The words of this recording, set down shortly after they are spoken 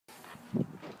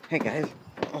Hey guys,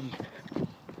 I don't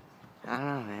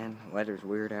know, man. The weather's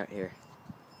weird out here.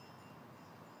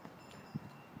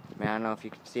 I mean, I don't know if you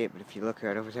can see it, but if you look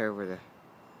right over there where the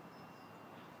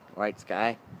white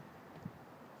sky,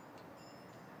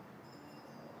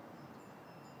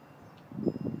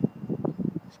 these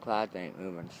clouds ain't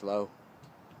moving slow.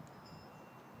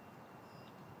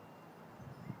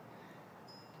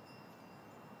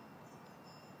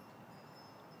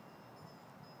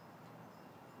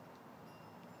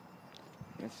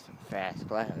 It's some fast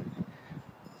clouds.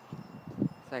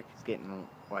 It's like it's getting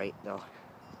white though.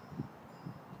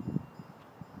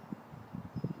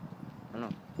 I don't know,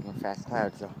 more fast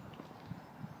clouds though.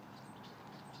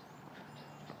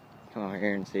 Come over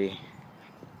here and see.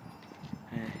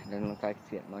 Doesn't look like it's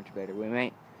getting much better. We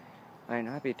might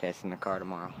not be testing the car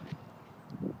tomorrow.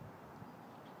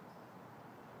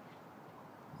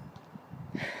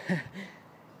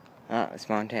 It's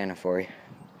Montana for you.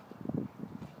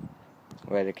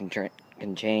 Weather can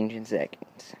change in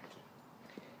seconds.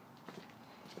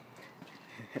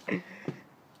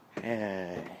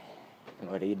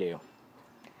 What do you do?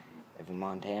 Live in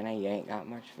Montana, you ain't got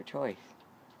much of a choice.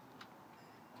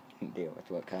 Deal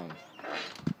with what comes.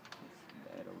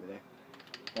 That over there.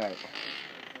 Alright.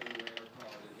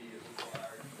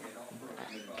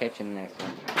 Catch you in the next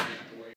one.